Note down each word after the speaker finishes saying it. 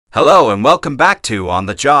Hello and welcome back to On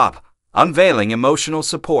the Job, Unveiling Emotional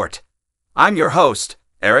Support. I'm your host,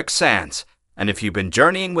 Eric Sands, and if you've been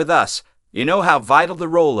journeying with us, you know how vital the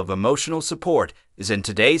role of emotional support is in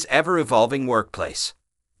today's ever-evolving workplace.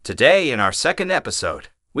 Today, in our second episode,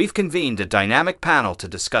 we've convened a dynamic panel to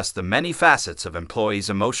discuss the many facets of employees'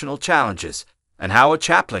 emotional challenges and how a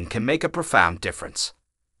chaplain can make a profound difference.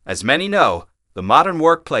 As many know, the modern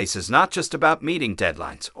workplace is not just about meeting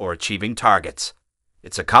deadlines or achieving targets.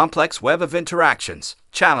 It's a complex web of interactions,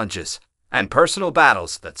 challenges, and personal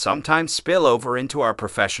battles that sometimes spill over into our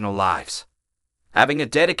professional lives. Having a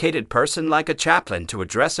dedicated person like a chaplain to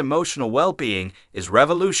address emotional well-being is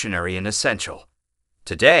revolutionary and essential.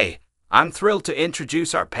 Today, I'm thrilled to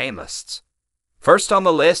introduce our panelists. First on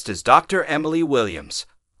the list is Dr. Emily Williams,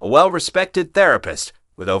 a well-respected therapist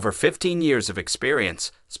with over 15 years of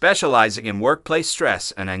experience specializing in workplace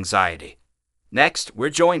stress and anxiety. Next, we're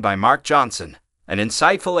joined by Mark Johnson, an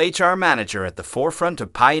insightful HR manager at the forefront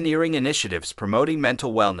of pioneering initiatives promoting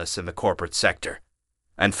mental wellness in the corporate sector.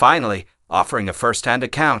 And finally, offering a first-hand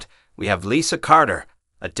account, we have Lisa Carter,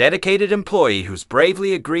 a dedicated employee who's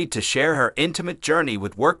bravely agreed to share her intimate journey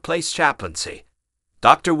with workplace chaplaincy.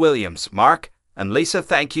 Dr. Williams, Mark, and Lisa,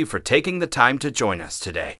 thank you for taking the time to join us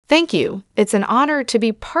today. Thank you. It's an honor to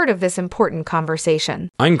be part of this important conversation.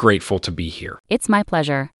 I'm grateful to be here. It's my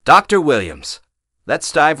pleasure. Dr. Williams,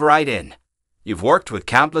 let's dive right in. You've worked with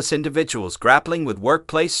countless individuals grappling with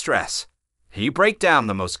workplace stress. Can you break down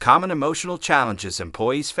the most common emotional challenges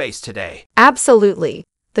employees face today? Absolutely.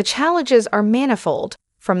 The challenges are manifold,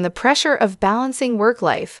 from the pressure of balancing work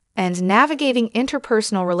life and navigating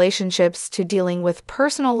interpersonal relationships to dealing with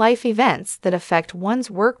personal life events that affect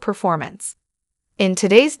one's work performance. In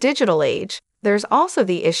today's digital age, there's also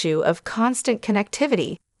the issue of constant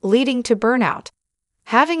connectivity, leading to burnout.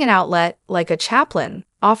 Having an outlet, like a chaplain,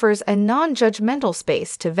 offers a non-judgmental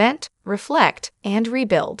space to vent, reflect, and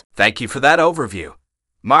rebuild. Thank you for that overview.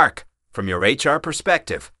 Mark, from your HR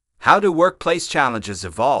perspective, how do workplace challenges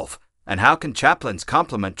evolve, and how can chaplains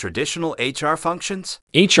complement traditional HR functions?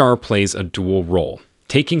 HR plays a dual role,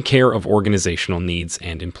 taking care of organizational needs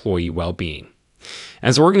and employee well-being.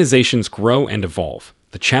 As organizations grow and evolve,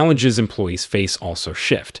 the challenges employees face also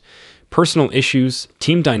shift. Personal issues,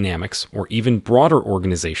 team dynamics, or even broader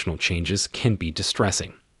organizational changes can be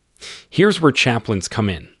distressing. Here's where chaplains come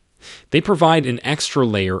in. They provide an extra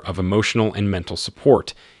layer of emotional and mental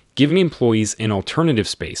support, giving employees an alternative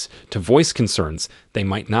space to voice concerns they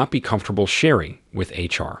might not be comfortable sharing with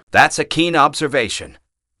HR. That's a keen observation.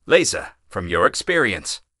 Lisa, from your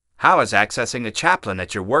experience, how has accessing a chaplain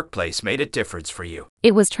at your workplace made a difference for you?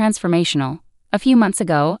 It was transformational. A few months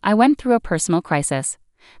ago, I went through a personal crisis.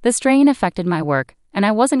 The strain affected my work, and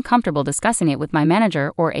I wasn't comfortable discussing it with my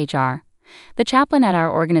manager or HR. The chaplain at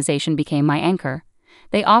our organization became my anchor.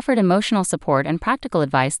 They offered emotional support and practical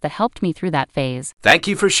advice that helped me through that phase. Thank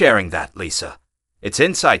you for sharing that, Lisa. It's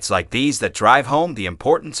insights like these that drive home the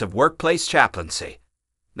importance of workplace chaplaincy.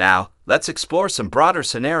 Now, let's explore some broader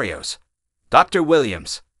scenarios. Dr.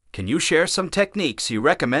 Williams, can you share some techniques you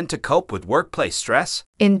recommend to cope with workplace stress?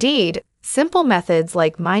 Indeed, simple methods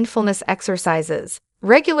like mindfulness exercises,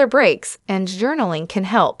 regular breaks, and journaling can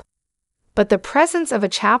help. But the presence of a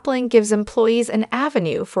chaplain gives employees an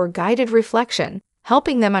avenue for guided reflection,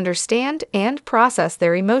 helping them understand and process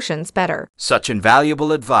their emotions better. Such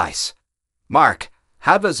invaluable advice. Mark,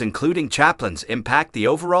 how does including chaplains impact the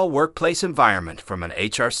overall workplace environment from an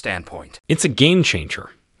HR standpoint? It's a game changer.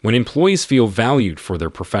 When employees feel valued for their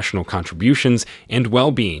professional contributions and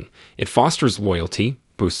well-being, it fosters loyalty,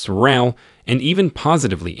 boosts morale, and even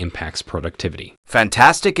positively impacts productivity.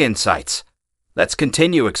 Fantastic insights. Let's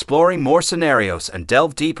continue exploring more scenarios and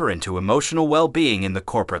delve deeper into emotional well-being in the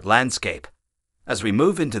corporate landscape. As we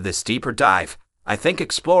move into this deeper dive, I think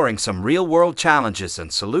exploring some real-world challenges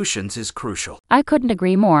and solutions is crucial. I couldn't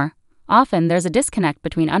agree more. Often there's a disconnect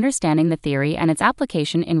between understanding the theory and its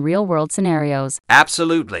application in real-world scenarios.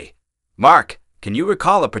 Absolutely. Mark, can you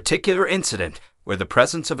recall a particular incident where the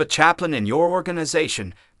presence of a chaplain in your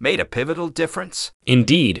organization made a pivotal difference?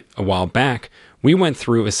 Indeed, a while back, we went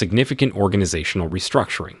through a significant organizational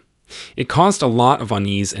restructuring. It caused a lot of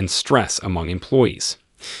unease and stress among employees.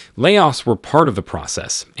 Layoffs were part of the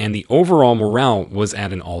process, and the overall morale was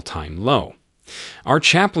at an all-time low. Our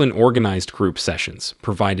chaplain organized group sessions,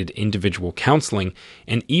 provided individual counseling,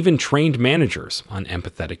 and even trained managers on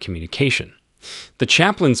empathetic communication. The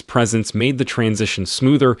chaplain's presence made the transition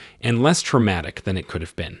smoother and less traumatic than it could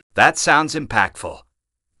have been. That sounds impactful.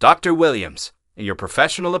 Dr. Williams, in your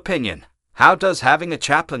professional opinion, how does having a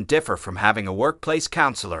chaplain differ from having a workplace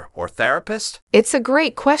counselor or therapist? It's a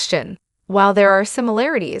great question. While there are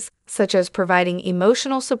similarities, such as providing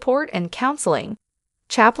emotional support and counseling,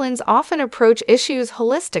 chaplains often approach issues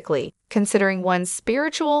holistically, considering one's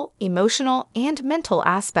spiritual, emotional, and mental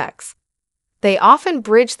aspects. They often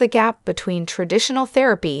bridge the gap between traditional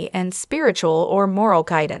therapy and spiritual or moral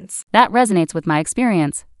guidance. That resonates with my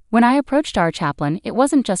experience. When I approached our chaplain, it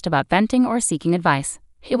wasn't just about venting or seeking advice.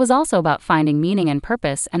 It was also about finding meaning and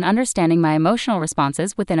purpose and understanding my emotional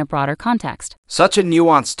responses within a broader context. Such a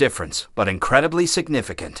nuanced difference, but incredibly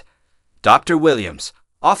significant. Dr. Williams,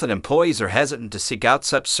 often employees are hesitant to seek out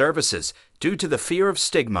such services due to the fear of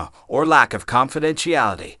stigma or lack of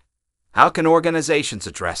confidentiality. How can organizations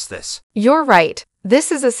address this? You're right.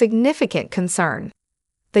 This is a significant concern.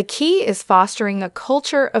 The key is fostering a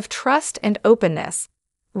culture of trust and openness.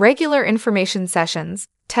 Regular information sessions,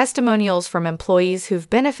 testimonials from employees who've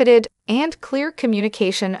benefited, and clear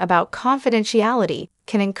communication about confidentiality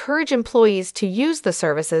can encourage employees to use the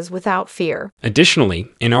services without fear. Additionally,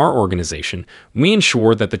 in our organization, we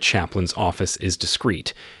ensure that the chaplain's office is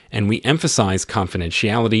discreet, and we emphasize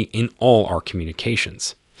confidentiality in all our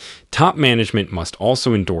communications. Top management must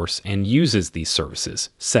also endorse and uses these services,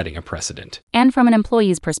 setting a precedent. And from an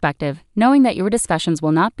employee's perspective, knowing that your discussions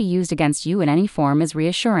will not be used against you in any form is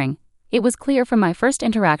reassuring. It was clear from my first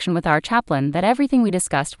interaction with our chaplain that everything we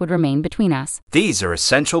discussed would remain between us. These are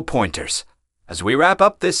essential pointers. As we wrap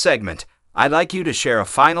up this segment, I'd like you to share a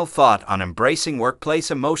final thought on embracing workplace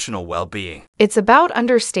emotional well-being. It's about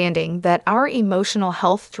understanding that our emotional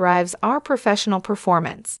health drives our professional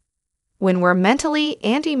performance. When we're mentally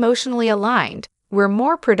and emotionally aligned, we're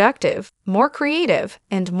more productive, more creative,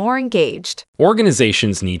 and more engaged.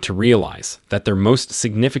 Organizations need to realize that their most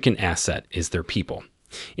significant asset is their people.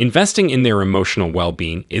 Investing in their emotional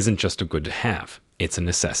well-being isn't just a good to have, it's a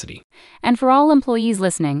necessity. And for all employees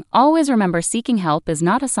listening, always remember seeking help is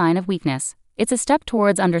not a sign of weakness. It's a step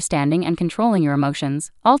towards understanding and controlling your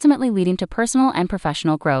emotions, ultimately leading to personal and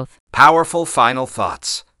professional growth. Powerful final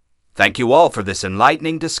thoughts. Thank you all for this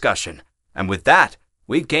enlightening discussion. And with that,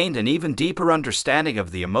 we've gained an even deeper understanding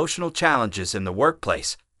of the emotional challenges in the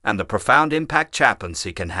workplace and the profound impact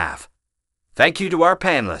chaplaincy can have. Thank you to our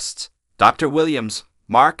panelists, Dr. Williams,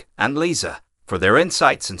 Mark, and Lisa, for their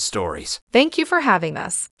insights and stories. Thank you for having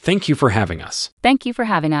us. Thank you for having us. Thank you for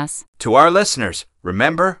having us. To our listeners,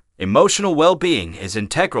 remember, emotional well-being is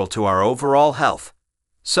integral to our overall health.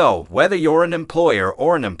 So, whether you're an employer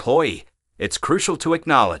or an employee, it's crucial to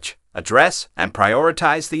acknowledge, address, and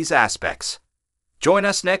prioritize these aspects. Join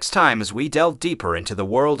us next time as we delve deeper into the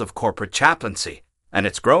world of corporate chaplaincy and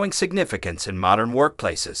its growing significance in modern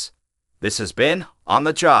workplaces. This has been On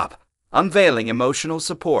the Job, Unveiling Emotional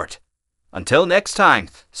Support. Until next time,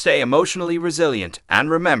 stay emotionally resilient and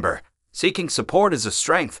remember, seeking support is a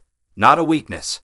strength, not a weakness.